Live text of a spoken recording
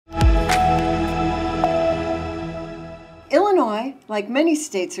Illinois, like many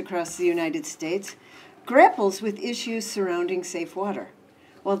states across the United States, grapples with issues surrounding safe water.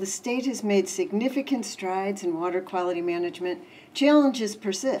 While the state has made significant strides in water quality management, challenges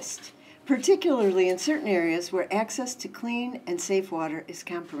persist, particularly in certain areas where access to clean and safe water is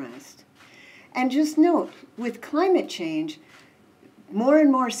compromised. And just note, with climate change, more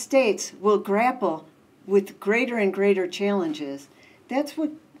and more states will grapple with greater and greater challenges.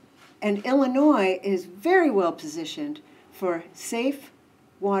 And Illinois is very well positioned for safe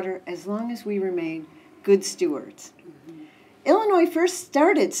water as long as we remain good stewards. Mm-hmm. Illinois first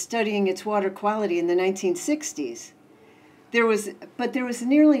started studying its water quality in the 1960s. There was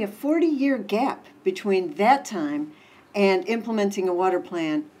nearly a 40-year gap between that time and implementing a water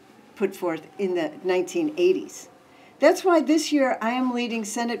plan put forth in the 1980s. That's why this year I am leading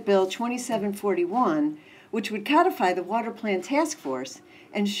Senate Bill 2741, which would codify the Water Plan Task Force,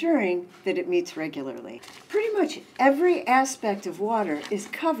 ensuring that it meets regularly. Pretty much every aspect of water is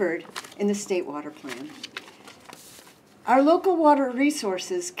covered in the state water plan. Our local water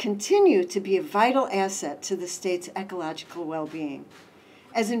resources continue to be a vital asset to the state's ecological well-being.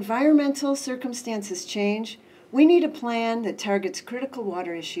 As environmental circumstances change, we need a plan that targets critical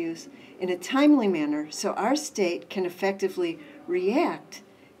water issues in a timely manner so our state can effectively react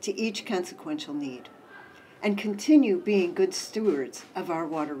to each consequential need and continue being good stewards of our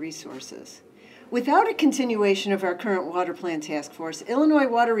water resources. Without a continuation of our current water plan task force, Illinois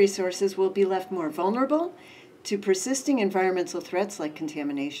water resources will be left more vulnerable to persisting environmental threats like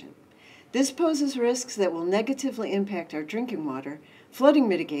contamination. This poses risks that will negatively impact our drinking water, flooding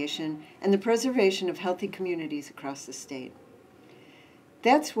mitigation, and the preservation of healthy communities across the state.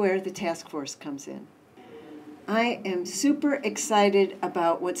 That's where the task force comes in. I am super excited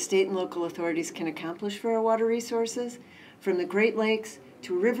about what state and local authorities can accomplish for our water resources, from the Great Lakes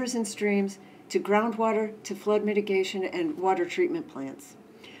to rivers and streams to groundwater to flood mitigation and water treatment plants.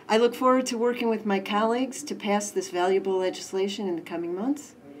 I look forward to working with my colleagues to pass this valuable legislation in the coming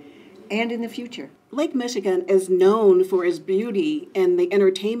months and in the future. Lake Michigan is known for its beauty and the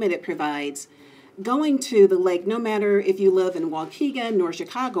entertainment it provides. Going to the lake, no matter if you live in Waukegan, North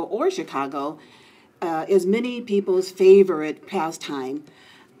Chicago, or Chicago, is many people's favorite pastime.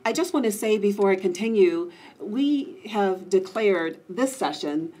 I just want to say before I continue, we have declared this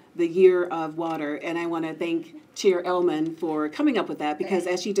session the Year of Water, and I want to thank Chair Ellman for coming up with that because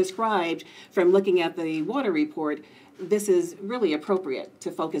as she described from looking at the water report, this is really appropriate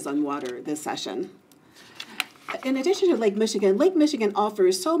to focus on water this session. In addition to Lake Michigan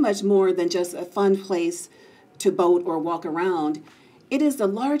offers so much more than just a fun place to boat or walk around. It is the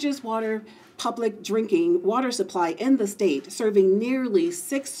largest public drinking water supply in the state, serving nearly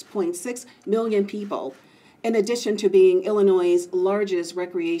 6.6 million people, in addition to being Illinois' largest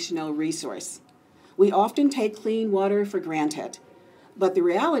recreational resource. We often take clean water for granted, but the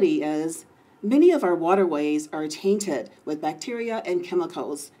reality is many of our waterways are tainted with bacteria and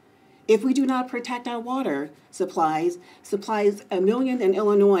chemicals. If we do not protect our water supplies, 1 million in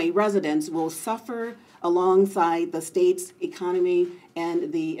Illinois residents will suffer alongside the state's economy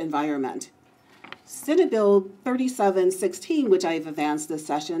and the environment. Senate Bill 3716, which I've advanced this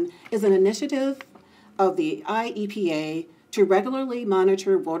session, is an initiative of the IEPA to regularly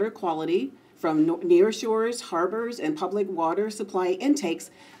monitor water quality from near shores, harbors, and public water supply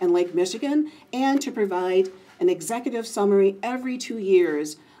intakes in Lake Michigan, and to provide an executive summary every 2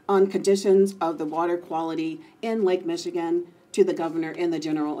 years on conditions of the water quality in Lake Michigan to the governor and the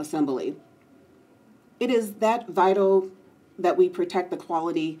General Assembly. It is that vital that we protect the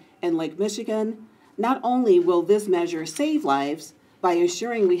quality in Lake Michigan. Not only will this measure save lives by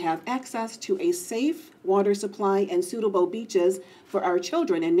ensuring we have access to a safe water supply and suitable beaches for our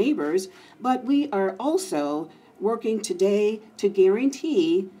children and neighbors, but we are also working today to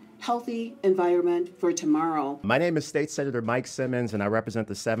guarantee healthy environment for tomorrow. My name is State Senator Mike Simmons, and I represent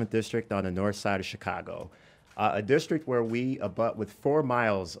the 7th District on the north side of Chicago, a district where we abut with 4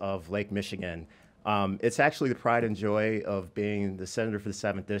 miles of Lake Michigan. It's actually the pride and joy of being the senator for the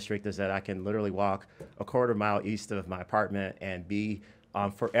 7th District is that I can literally walk a quarter mile east of my apartment and be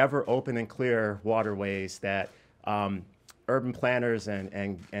forever open and clear waterways that urban planners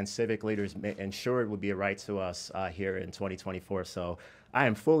and civic leaders ensured would be a right to us here in 2024. So I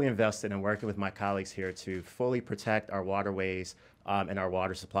am fully invested in working with my colleagues here to fully protect our waterways and our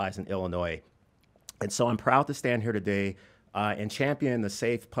water supplies in Illinois. And so I'm proud to stand here today and champion the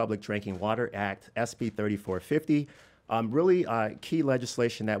Safe Public Drinking Water Act, SB 3450, really key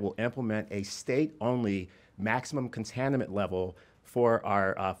legislation that will implement a state-only maximum contaminant level for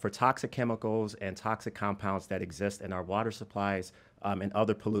toxic chemicals and toxic compounds that exist in our water supplies and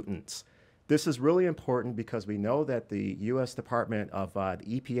other pollutants. This is really important because we know that the U.S. Department of the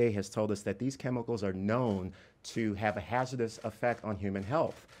EPA has told us that these chemicals are known to have a hazardous effect on human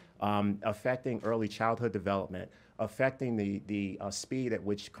health, affecting early childhood development, affecting the speed at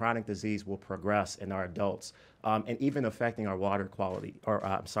which chronic disease will progress in our adults, and even affecting our water quality, or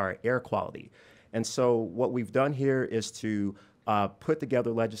air quality. And so what we've done here is to put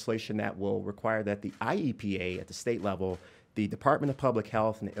together legislation that will require that the IEPA at the state level, the Department of Public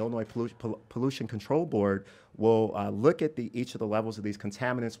Health, and the Illinois Pollution Control Board will look at each of the levels of these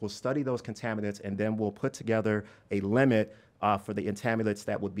contaminants, will study those contaminants, and then we'll put together a limit for the contaminants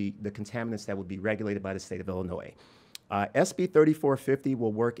that would be regulated by the state of Illinois. SB 3450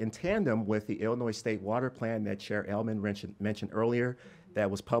 will work in tandem with the Illinois State Water Plan that Chair Ellman mentioned earlier,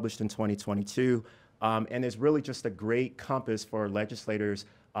 that was published in 2022, and is really just a great compass for legislators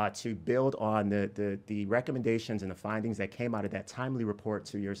to build on the recommendations and the findings that came out of that timely report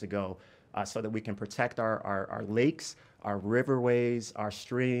 2 years ago, so that we can protect our lakes, our riverways, our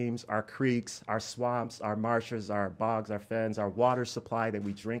streams, our creeks, our swamps, our marshes, our bogs, our fens, our water supply that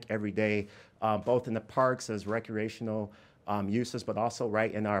we drink every day, both in the parks as recreational uses, but also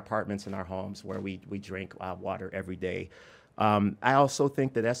right in our apartments and our homes where we drink water every day. I also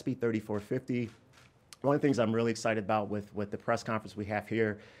think that SB 3450, one of the things I'm really excited about with the press conference we have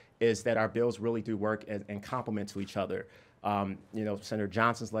here is that our bills really do work and complement to each other. Senator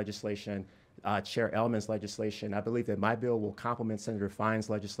Johnson's legislation, Chair Ellman's legislation. I believe that my bill will complement Senator Fine's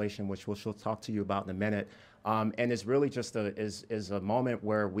legislation, which she'll talk to you about in a minute. And it's really just is a moment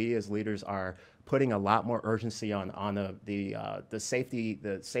where we as leaders are putting a lot more urgency on the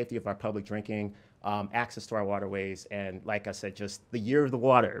safety of our public drinking, access to our waterways, and like I said, just the year of the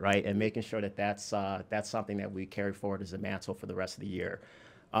water, right? And making sure that that's something that we carry forward as a mantle for the rest of the year.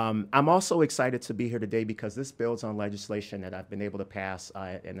 I'm also excited to be here today because this builds on legislation that I've been able to pass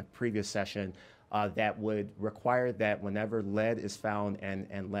in a previous session that would require that whenever lead is found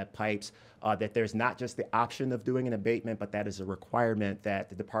and lead pipes, that there's not just the option of doing an abatement, but that is a requirement that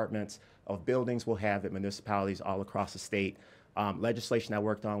the departments of buildings will have at municipalities all across the state. Legislation I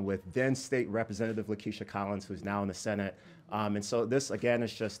worked on with then State Representative Lakeisha Collins, who's now in the Senate. And so this, again,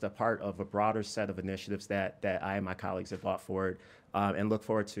 is just a part of a broader set of initiatives that I and my colleagues have brought forward, and look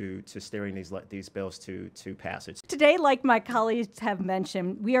forward to steering these bills to passage. Today, like my colleagues have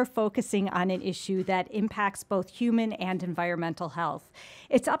mentioned, we are focusing on an issue that impacts both human and environmental health.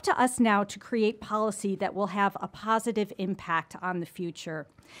 It's up to us now to create policy that will have a positive impact on the future.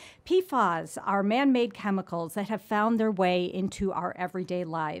 PFAS are man-made chemicals that have found their way into our everyday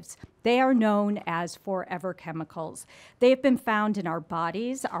lives. They are known as forever chemicals. They have been found in our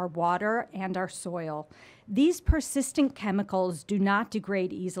bodies, our water, and our soil. These persistent chemicals do not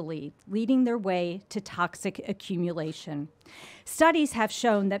degrade easily, leading their way to toxic accumulation. Studies have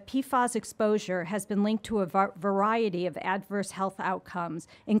shown that PFAS exposure has been linked to a variety of adverse health outcomes,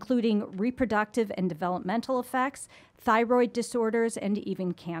 including reproductive and developmental effects, thyroid disorders, and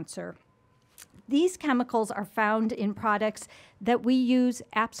even cancer. These chemicals are found in products that we use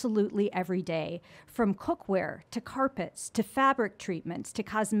absolutely every day, from cookware to carpets to fabric treatments to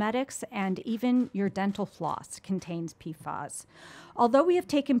cosmetics, and even your dental floss contains PFAS. Although we have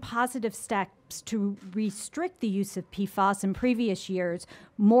taken positive steps to restrict the use of PFAS in previous years,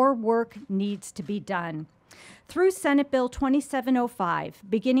 more work needs to be done. Through Senate Bill 2705,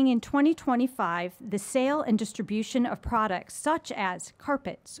 beginning in 2025, the sale and distribution of products such as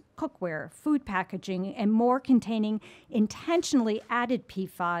carpets, cookware, food packaging, and more containing intentionally added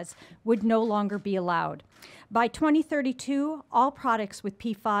PFAS would no longer be allowed. By 2032, all products with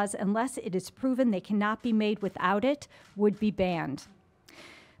PFAS, unless it is proven they cannot be made without it, would be banned.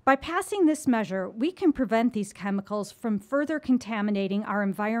 By passing this measure, we can prevent these chemicals from further contaminating our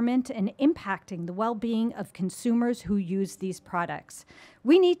environment and impacting the well-being of consumers who use these products.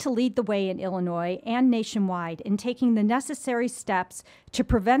 We need to lead the way in Illinois and nationwide in taking the necessary steps to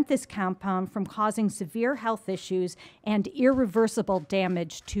prevent this compound from causing severe health issues and irreversible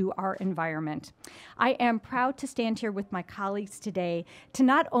damage to our environment. I am proud to stand here with my colleagues today to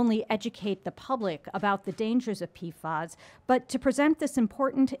not only educate the public about the dangers of PFAS, but to present this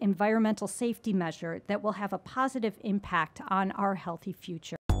important environmental safety measure that will have a positive impact on our healthy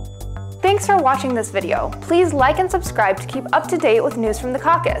future. Thanks for watching this video. Please like and subscribe to keep up to date with news from the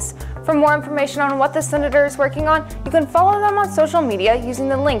caucus. For more information on what the senator is working on, you can follow them on social media using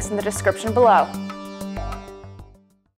the links in the description below.